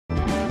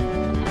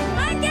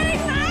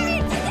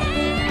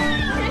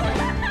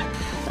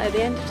So at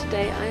the end of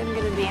today, I am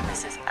going to be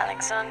Mrs.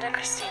 Alexander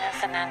Christina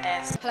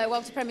Fernandez. Hello,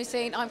 welcome to Premier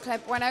Scene. I'm Claire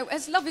Bueno.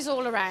 As love is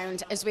all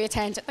around as we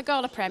attend the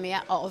gala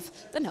premiere of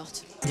The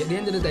Knot. At the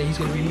end of the day, he's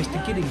going to be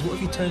Mr. Giddings. What if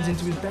he turns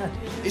into his dad?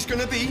 It's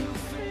going to be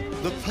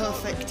the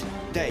perfect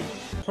day.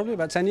 Probably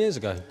about 10 years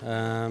ago.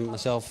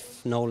 Myself,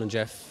 Noel and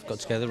Jeff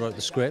got together, wrote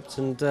the script,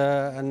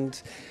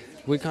 and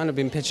we've kind of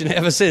been pitching it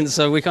ever since.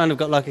 So we kind of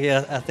got lucky,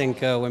 I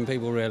think, when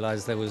people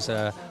realised there was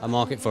a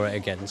market for it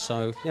again.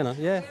 So, you know,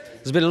 yeah,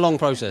 it's been a long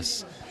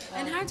process.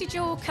 And how did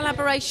your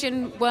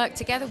collaboration work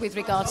together with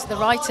regards to the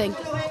writing?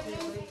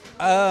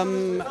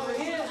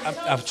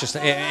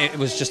 It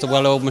was just a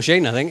well-oiled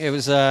machine, I think. It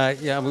was,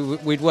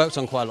 we'd worked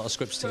on quite a lot of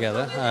scripts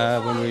together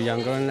when we were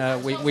younger,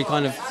 and we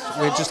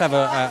just have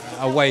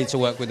a way to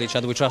work with each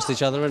other. We trust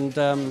each other, and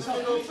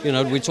you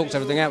know, we talked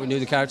everything out. We knew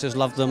the characters,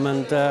 loved them,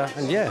 and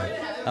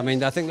yeah. I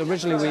mean, I think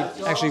originally we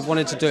actually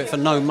wanted to do it for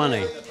no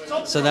money,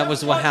 so that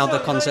was how the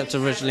concept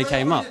originally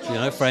came up. You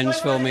know, friends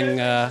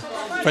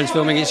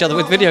filming each other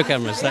with video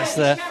cameras. That's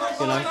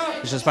you know,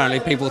 it's just apparently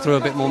people threw a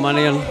bit more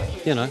money, and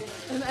you know.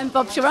 And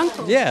Bob's your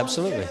uncle. Yeah,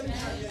 absolutely.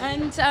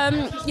 And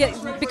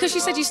yeah, because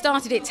you said you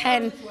started it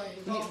 10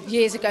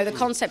 years ago, the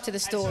concept of the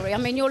story, I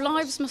mean, your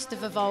lives must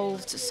have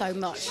evolved so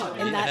much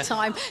in that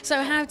time.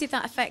 So how did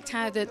that affect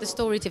how the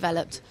story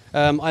developed?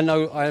 I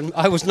know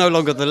I was no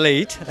longer the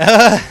lead.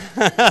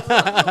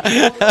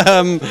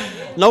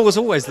 Noel was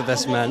always the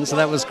best man, so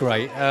that was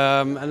great.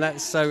 And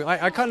that's so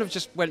I kind of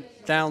just went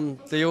down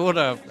the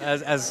order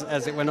as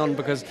it went on,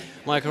 because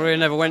my career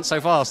never went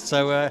so fast.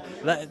 So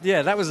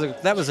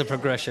that was a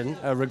progression,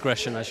 a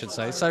regression, I should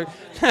say. So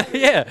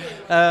yeah,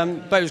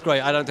 but it was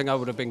great. I don't think I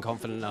would have been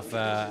confident enough,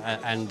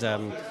 and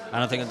I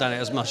don't think I've done it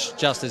as much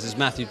justice as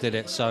Matthew did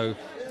it. So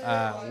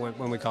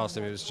when we cast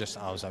him, it was just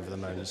I was over the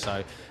moon. So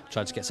I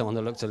tried to get someone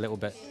that looked a little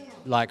bit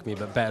like me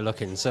but better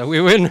looking. So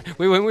we went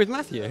with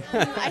Matthew.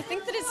 I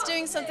think that it's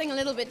doing something a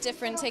little bit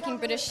different, taking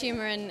British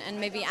humour and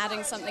maybe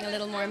adding something a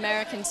little more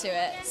American to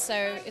it. So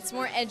it's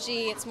more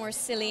edgy, it's more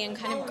silly and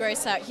kind of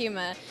gross out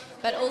humour,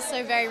 but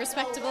also very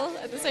respectable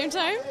at the same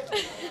time.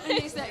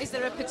 And is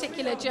there a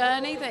particular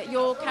journey that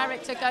your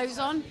character goes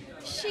on?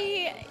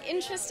 She,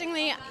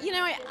 interestingly, you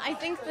know, I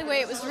think the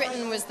way it was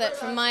written was that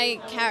for my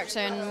character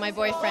and my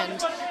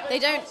boyfriend, they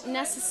don't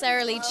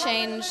necessarily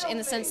change in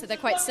the sense that they're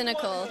quite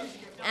cynical,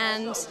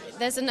 and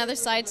there's another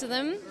side to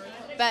them,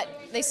 but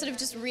they sort of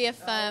just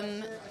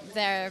reaffirm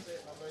their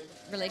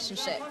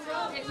relationship.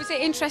 Was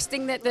it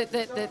interesting that the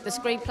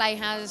screenplay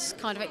has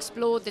kind of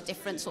explored the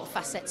different sort of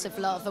facets of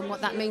love and what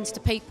that means to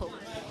people?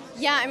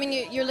 Yeah, I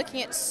mean, you're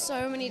looking at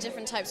so many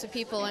different types of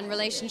people and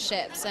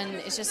relationships, and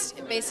it's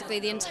just basically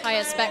the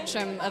entire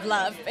spectrum of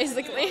love,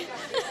 basically.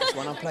 So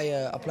when I play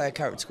a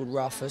character called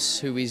Rufus,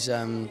 who is,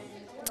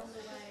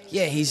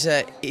 yeah, he's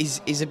a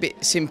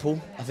bit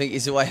simple, I think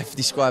is the way I've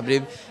described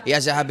him. He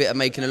has a habit of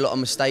making a lot of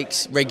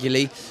mistakes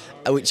regularly,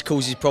 which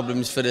causes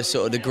problems for the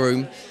sort of the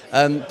groom.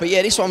 But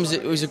yeah, this one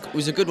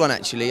was a good one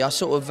actually. I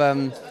sort of,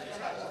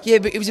 yeah,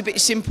 but it was a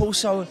bit simple,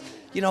 so.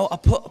 You know, I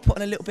put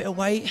on a little bit of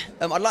weight.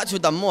 I'd like to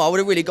have done more. I would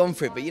have really gone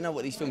for it, but you know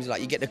what these films are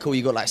like. You get the call,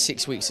 you got like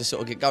 6 weeks to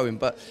sort of get going.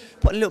 But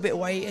put a little bit of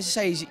weight. As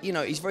I say,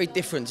 he's very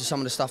different to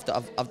some of the stuff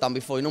that I've done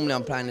before. Normally,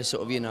 I'm playing a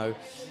sort of, you know,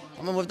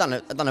 I mean, I've done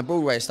a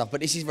broad range of stuff,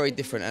 but this is very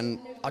different, and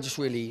I'm just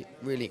really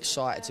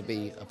excited to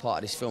be a part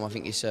of this film. I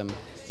think it's,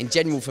 in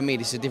general, for me,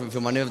 this is a different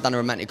film. I've never done a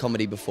romantic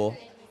comedy before,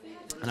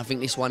 and I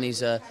think this one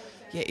is, yeah,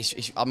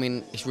 I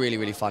mean, it's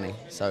really funny.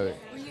 So.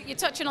 You're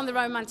touching on the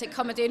romantic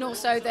comedy, and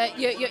also that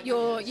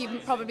you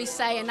probably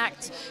say and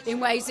act in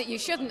ways that you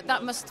shouldn't.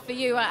 That must, for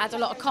you, add a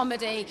lot of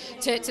comedy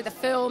to the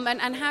film.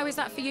 And how is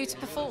that for you to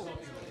perform?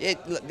 Yeah,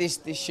 look,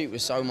 this shoot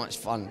was so much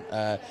fun.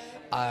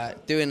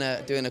 Doing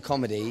a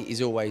comedy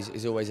is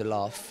always a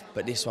laugh,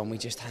 but this one we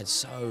just had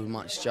so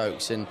much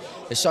jokes, and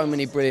there's so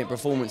many brilliant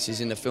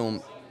performances in the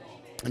film,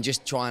 and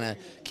just trying to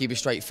keep a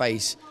straight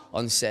face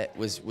on set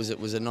was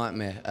a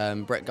nightmare.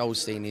 Brett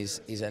Goldstein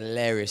is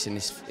hilarious in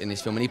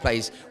this film, and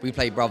we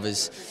play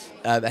brothers,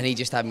 and he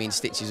just had me in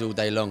stitches all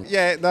day long.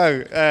 Yeah,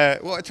 no.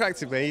 What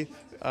attracted me,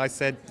 I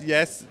said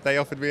yes. They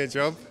offered me a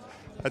job.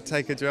 I'd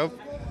take a job.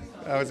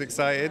 I was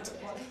excited.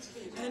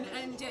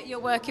 And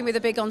you're working with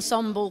a big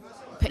ensemble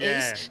piece.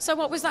 Yeah. So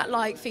what was that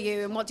like for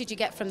you, and what did you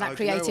get from that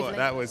creatively? You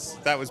know what?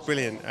 That was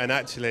brilliant, and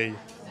actually,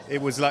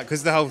 it was like,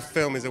 because the whole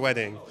film is a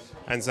wedding.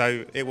 And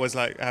so it was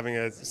like having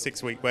a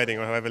 6-week wedding,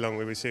 or however long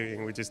we were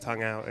shooting. We just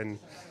hung out and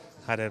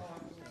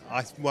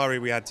I worry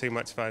we had too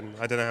much fun.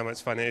 I don't know how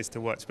much fun it is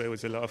to watch, but it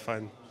was a lot of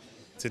fun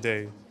to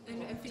do.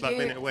 It's like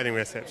being at a wedding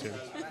reception.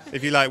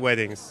 If you like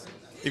weddings.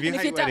 If you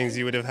hate weddings,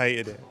 you would have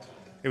hated it.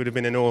 It would have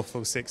been an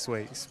awful 6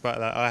 weeks,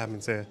 but like, I happen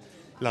to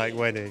like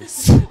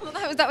weddings.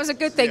 Well, that was a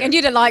good thing, yeah. And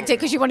you'd have liked it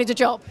because you wanted a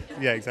job.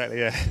 Yeah, exactly,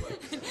 yeah.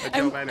 A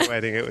job and a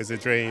wedding, it was a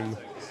dream.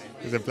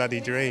 It was a bloody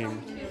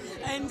dream.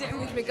 And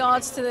with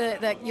regards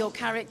to your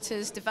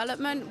character's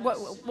development,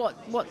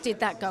 what did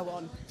that go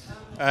on?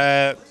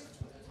 I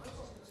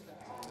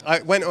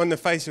went on the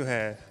facial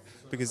hair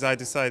because I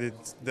decided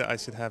that I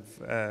should have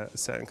a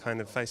certain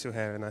kind of facial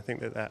hair, and I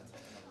think that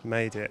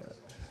made it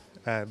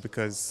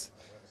because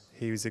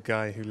he was a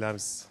guy who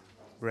loves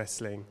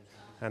wrestling,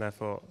 and I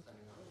thought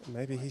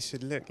maybe he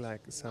should look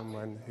like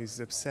someone who's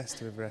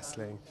obsessed with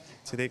wrestling,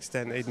 to the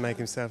extent he'd make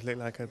himself look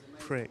like a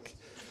prick.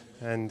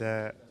 And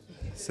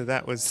so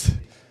that was,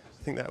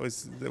 I think that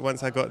was,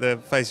 once I got the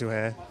facial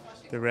hair,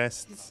 the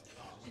rest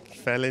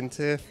fell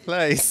into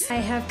place. I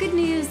have good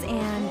news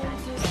and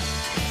bad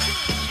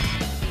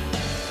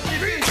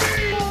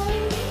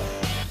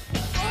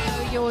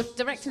news. You're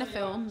directing a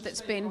film that's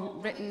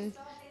been written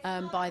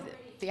by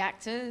the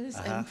actors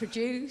and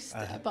produced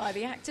by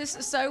the actors.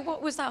 So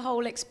what was that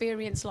whole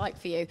experience like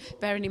for you?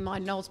 Bearing in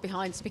mind Noel's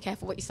behind, so be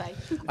careful what you say.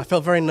 I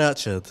felt very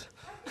nurtured.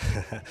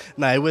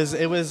 No, it was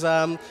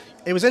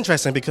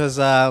interesting because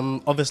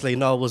obviously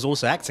Noel was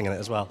also acting in it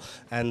as well,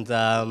 and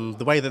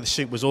the way that the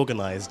shoot was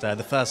organised, the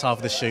first half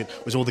of the shoot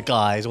was all the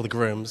guys, all the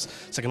grooms.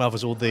 Second half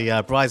was all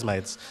the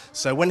bridesmaids.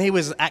 So when he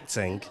was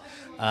acting,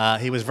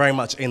 he was very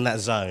much in that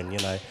zone, you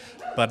know.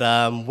 But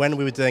when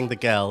we were doing the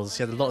girls,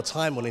 he had a lot of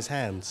time on his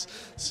hands.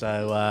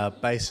 So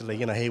basically,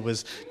 you know, it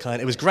was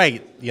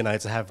great, you know,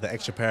 to have the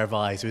extra pair of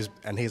eyes.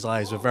 And his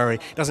eyes were he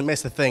doesn't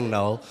miss a thing,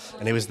 Noel.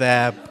 And he was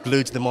there,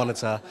 glued to the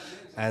monitor.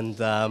 And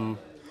on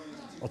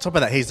top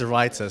of that, he's the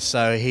writer.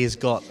 So he's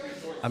got,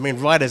 I mean,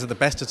 writers at the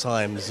best of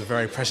times are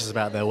very precious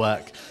about their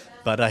work.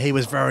 But he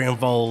was very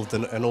involved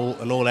in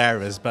all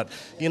areas. But,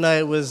 you know,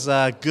 it was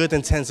a good,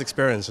 intense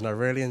experience, and I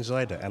really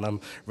enjoyed it. And I'm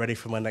ready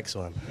for my next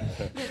one.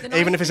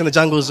 Even if it's in the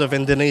jungles of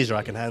Indonesia,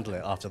 I can handle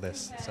it after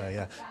this. So,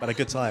 yeah, but a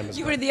good time as well.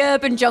 You were in the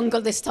urban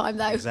jungle this time,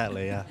 though.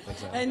 Exactly, yeah.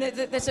 Exactly. And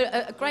there's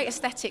a great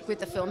aesthetic with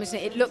the film, isn't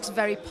it? It looks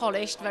very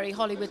polished, very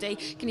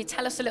Hollywoody. Can you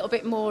tell us a little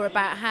bit more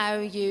about how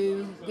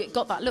you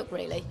got that look,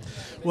 really?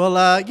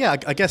 Well, yeah,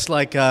 I guess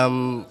like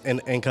in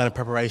kind of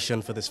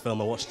preparation for this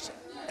film, I watched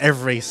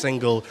every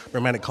single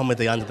romantic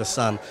comedy under the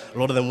sun. A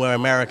lot of them were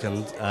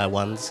American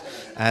ones,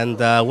 and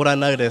what I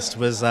noticed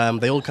was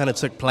they all kind of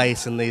took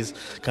place in these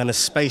kind of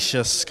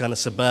spacious, kind of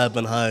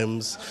suburban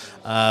homes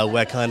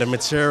where kind of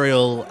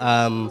material,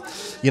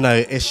 you know,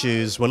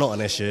 issues were not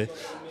an issue,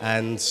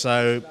 and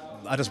so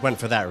I just went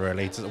for that,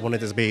 really. I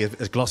wanted it to be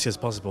as glossy as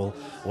possible.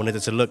 I wanted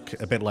it to look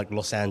a bit like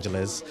Los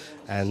Angeles,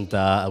 and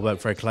I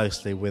worked very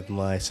closely with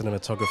my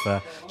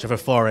cinematographer, Trevor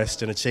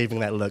Forrest, in achieving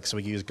that look. So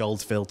we used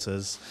gold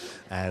filters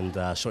and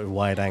shot with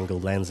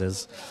wide-angle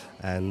lenses,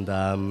 and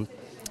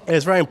it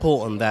was very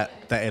important that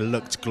it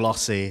looked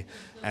glossy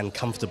and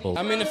comfortable.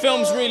 I mean, the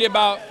film's really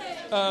about,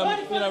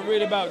 you know,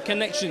 really about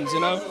connections.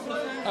 You know,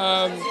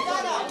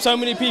 so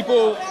many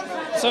people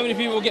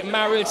get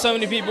married. So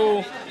many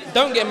people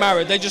don't get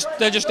married. They're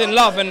just in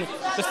love, and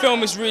the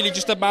film is really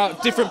just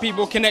about different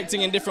people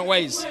connecting in different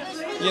ways,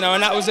 you know,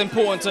 and that was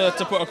important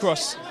to put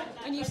across.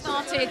 And you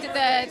started,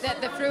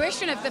 the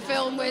fruition of the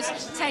film was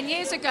 10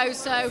 years ago,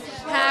 so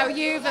how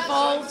you've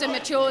evolved and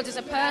matured as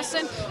a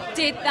person,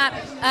 did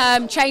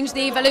that change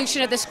the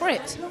evolution of the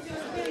script?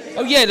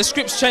 Oh yeah, the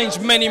script's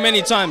changed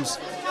many times.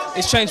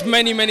 It's changed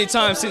many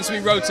times since we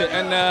wrote it,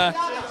 and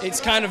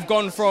it's kind of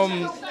gone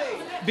from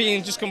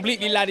being just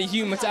completely laddie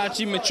humour to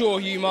actually mature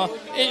humour,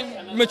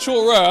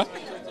 maturer,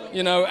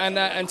 you know,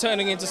 and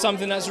turning into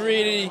something that's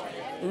really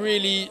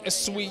a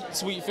sweet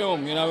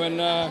film, you know, and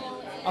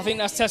I think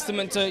that's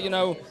testament to, you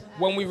know,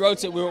 when we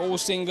wrote it we were all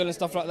single and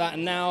stuff like that,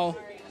 and now,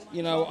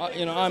 you know,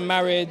 I'm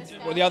married,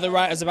 well, the other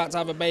writer's about to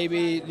have a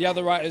baby, the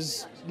other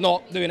writer's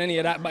not doing any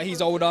of that, but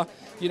he's older.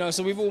 You know,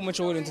 so we've all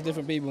matured into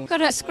different people.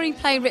 Got a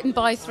screenplay written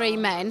by 3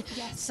 men.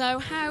 Yes. So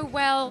how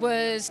well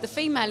was the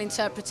female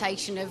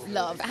interpretation of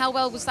love? How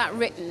well was that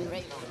written,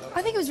 really?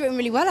 I think it was written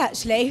really well,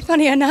 actually,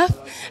 funny enough.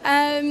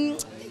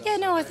 Yeah,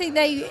 no, I think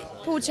they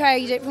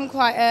portrayed it from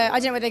quite I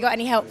don't know whether they got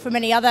any help from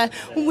any other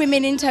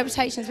women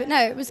interpretations, but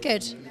no, it was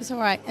good. It was all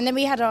right. And then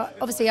we had,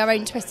 obviously, our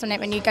own twist on it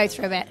when you go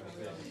through it.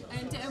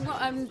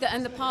 And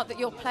the part that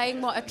you're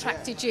playing, what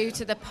attracted you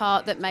to the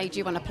part that made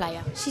you want to play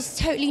her? She's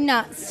totally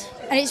nuts,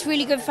 and it's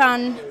really good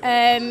fun,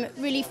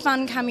 really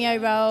fun cameo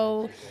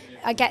role.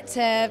 I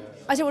don't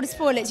want to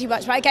spoil it too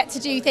much, but I get to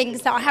do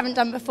things that I haven't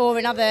done before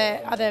in other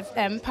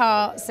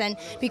parts and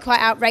be quite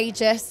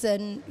outrageous,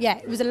 and yeah,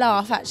 it was a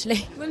laugh,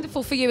 actually.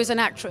 Wonderful for you as an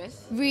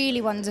actress.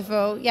 Really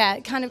wonderful, yeah,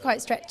 kind of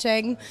quite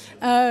stretching,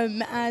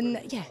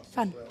 and yeah,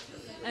 fun.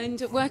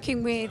 And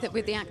working with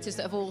the actors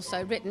that have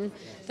also written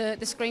the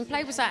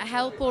screenplay, was that a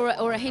help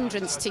or a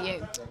hindrance to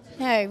you?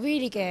 No,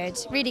 really good,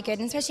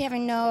 and especially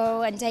having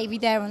Noel and Davie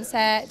there on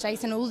set,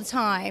 Jason all the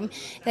time.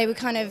 They were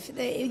kind of,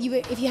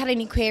 if you had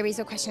any queries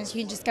or questions,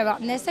 you can just go up,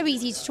 and they're so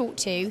easy to talk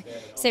to,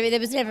 so there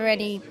was never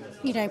any,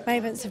 you know,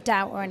 moments of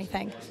doubt or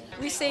anything.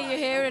 We see you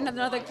here in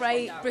another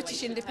great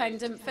British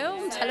independent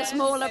film. Tell us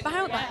more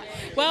about that.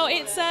 Well,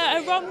 it's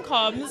a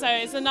rom-com, so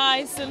it's a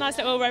nice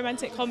little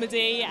romantic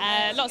comedy.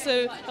 Lots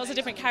of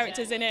different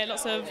characters in it,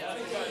 lots of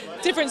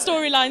different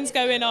storylines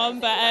going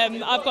on. But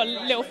I've got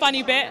a little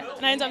funny bit,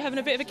 and I end up having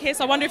a bit of a kiss.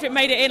 I wonder if it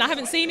made it in. I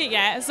haven't seen it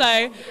yet,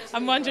 so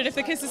I'm wondering if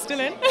the kiss is still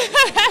in.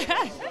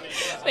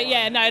 But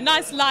yeah, no,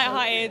 nice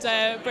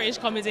light-hearted British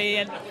comedy,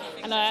 and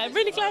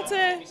really glad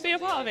to be a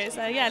part of it.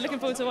 So yeah, looking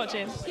forward to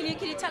watching.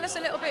 Can you tell us a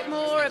little bit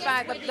more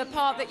about the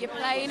part that you're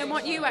playing and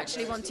what you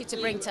actually wanted to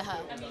bring to her.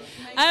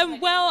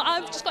 Well,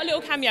 I've just got a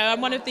little cameo.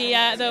 I'm one of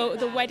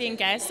the wedding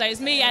guests, so it's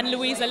me and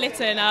Louise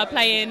Dylan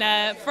playing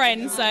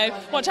friends. So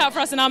watch out for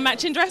us in our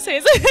matching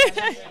dresses.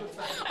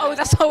 Oh,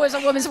 that's always a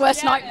woman's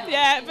worst night.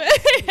 Yeah.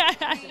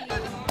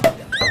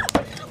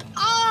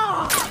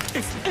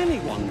 If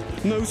anyone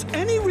knows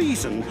any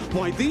reason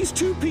why these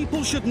two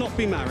people should not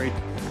be married.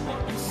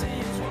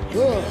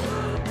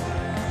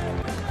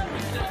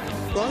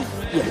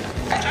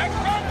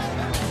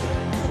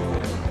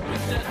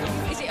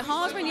 Is it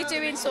hard when you're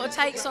doing sort of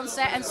takes on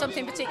set and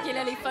something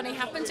particularly funny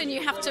happens and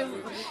you have to,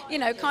 you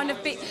know, kind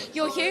of be...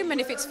 You're human.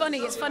 If it's funny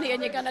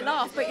and you're going to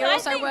laugh, but you're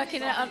also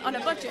working on a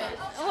budget.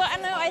 Well, I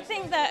know. I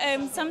think that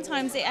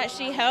sometimes it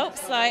actually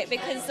helps, like,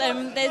 because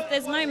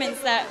there's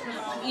moments that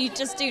you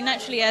just do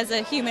naturally as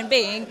a human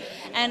being,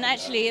 and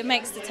actually it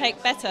makes the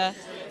take better.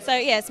 So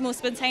yeah, it's more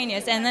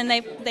spontaneous, and then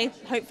they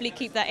hopefully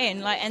keep that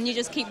in, like, and you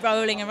just keep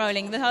rolling and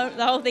rolling. The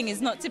whole thing is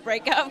not to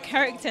break out of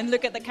character and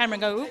look at the camera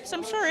and go, "Oops,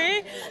 I'm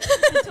sorry."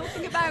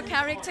 Talking about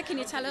character, can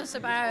you tell us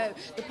about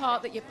the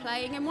part that you're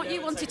playing and what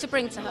you wanted to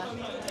bring to her?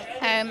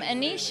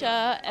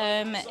 Anisha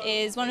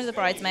is one of the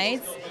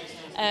bridesmaids.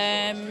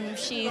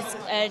 She's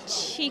a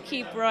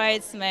cheeky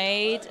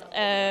bridesmaid.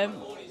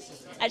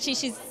 Actually,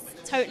 she's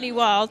totally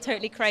wild,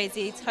 totally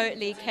crazy,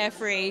 totally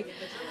carefree,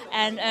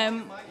 and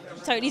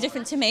totally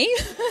different to me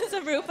as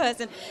a real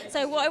person.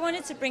 So what I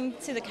wanted to bring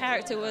to the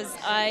character was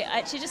I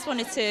actually just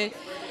wanted to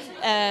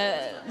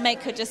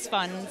make her just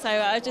fun. So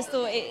I just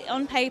thought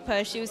on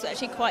paper she was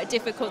actually quite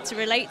difficult to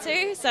relate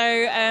to. So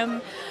I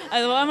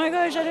thought, oh my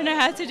gosh, I don't know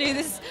how to do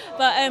this.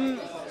 But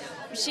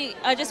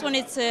I just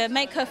wanted to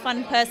make her a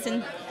fun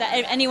person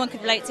that anyone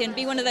could relate to, and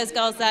be one of those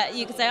girls that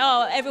you could say,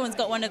 oh, everyone's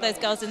got one of those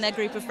girls in their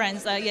group of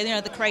friends, you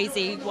know, the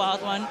crazy,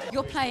 wild one.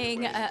 You're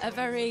playing a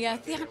very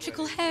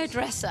theatrical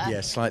hairdresser.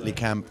 Yeah, slightly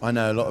camp. I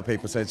know a lot of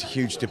people say it's a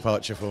huge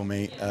departure for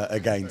me,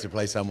 again, to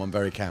play someone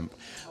very camp.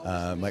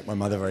 Make my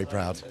mother very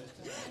proud.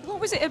 What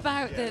was it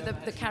about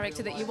the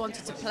character that you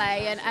wanted to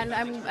play and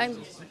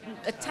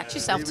attach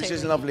yourself to? It was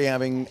just lovely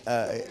having,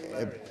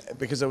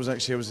 because I was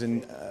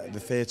in the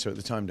theatre at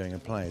the time doing a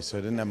play, so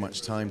I didn't have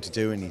much time to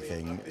do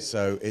anything.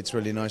 So it's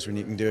really nice when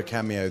you can do a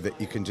cameo that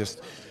you can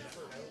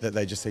that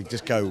they just say,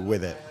 just go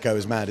with it, go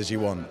as mad as you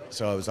want.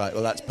 So I was like,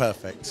 well, that's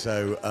perfect.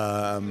 So,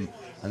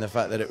 and the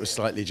fact that it was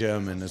slightly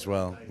German as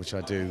well, which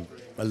I do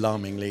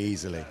alarmingly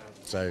easily.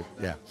 So,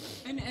 yeah.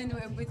 And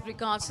with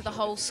regards to the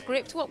whole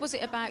script, what was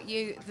it about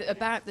you,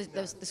 about the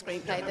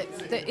screenplay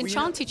that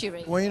enchanted you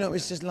really? Well, you know,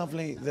 it's just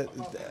lovely that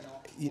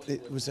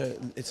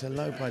it's a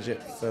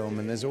low-budget film,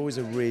 and there's always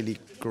a really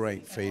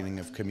great feeling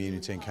of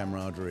community and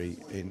camaraderie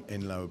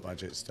in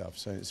lower-budget stuff.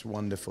 So it's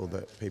wonderful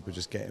that people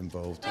just get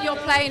involved. You're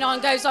playing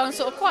goes on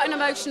sort of quite an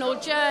emotional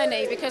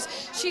journey, because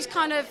she's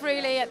kind of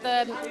really at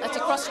a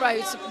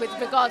crossroads with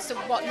regards to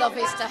what love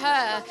is to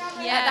her at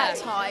that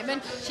time,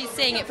 and she's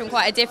seeing it from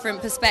quite a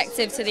different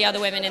perspective to the other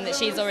women, in that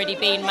she's already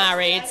been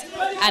married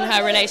and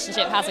her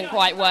relationship hasn't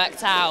quite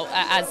worked out,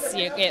 and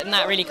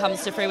that really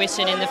comes to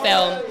fruition in the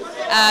film.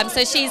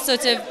 So she's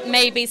sort of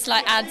maybe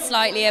adds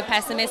slightly a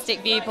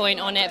pessimistic viewpoint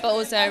on it, but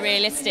also a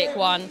realistic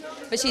one.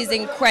 But she's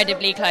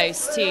incredibly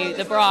close to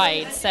the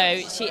bride,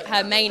 so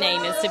her main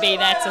aim is to be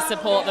there to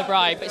support the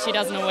bride, but she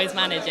doesn't always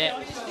manage it.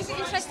 Is it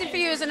interesting for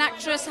you as an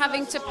actress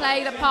having to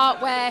play the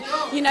part where,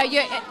 you know,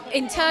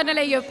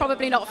 internally you're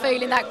probably not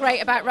feeling that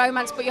great about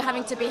romance, but you're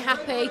having to be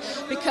happy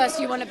because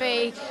you want to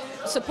be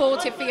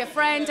supportive for your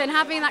friend, and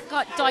having that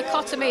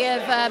dichotomy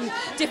of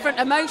different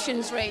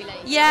emotions, really?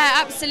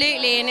 Yeah,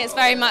 absolutely, and it's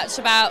very much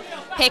about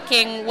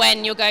picking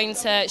when you're going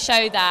to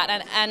show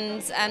that,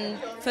 and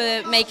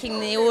for making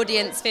the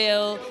audience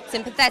feel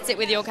sympathetic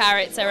with your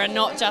character and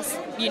not just,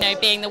 you know,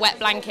 being the wet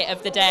blanket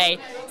of the day.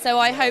 So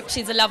I hope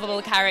she's a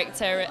lovable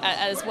character,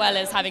 as well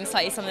as having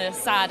slightly some of the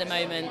sadder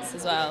moments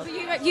as well.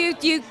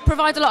 You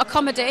provide a lot of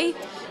comedy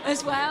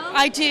as well?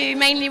 I do,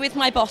 mainly with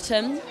my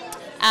bottom.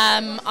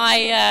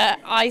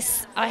 I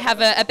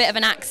have a bit of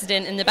an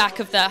accident in the back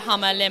of the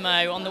Hummer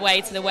limo on the way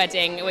to the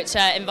wedding, which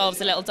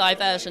involves a little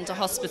diversion to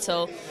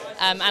hospital,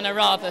 and a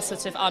rather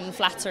sort of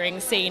unflattering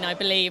scene, I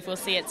believe we'll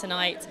see it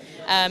tonight,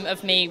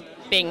 of me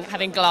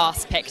having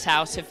glass picked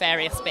out of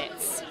various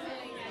bits.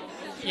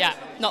 Yeah,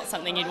 not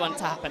something you'd want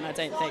to happen, I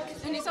don't think.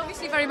 And it's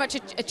obviously very much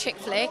a chick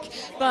flick,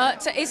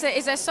 but is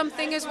there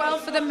something as well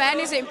for the men?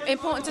 Is it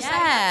important to say?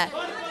 Yeah,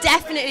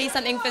 definitely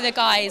something for the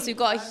guys. We've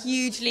got a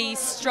hugely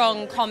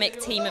strong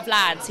comic team of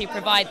lads who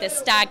provide the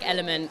stag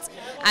element,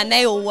 and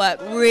they all work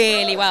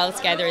really well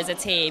together as a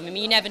team. I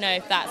mean, you never know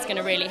if that's going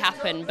to really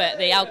happen, but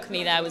the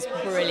alchemy there was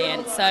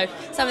brilliant. So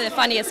some of the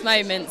funniest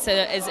moments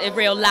is a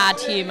real lad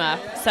humour.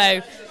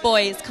 So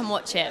boys, come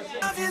watch it.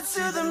 Love you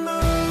to the moon,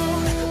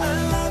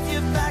 I love you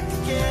back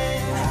again.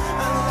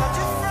 I loved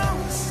you from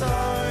the start,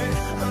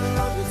 I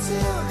love you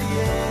till the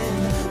end.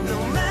 No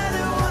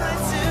matter what I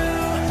do,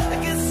 I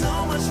get so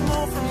much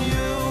more from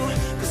you.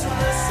 'Cause when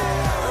I say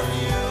I love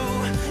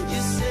you,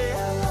 you say I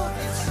love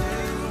you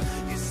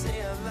too. You say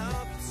I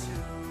love you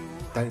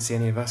too. Don't see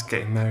any of us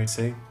getting married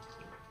soon.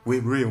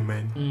 We're real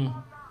men.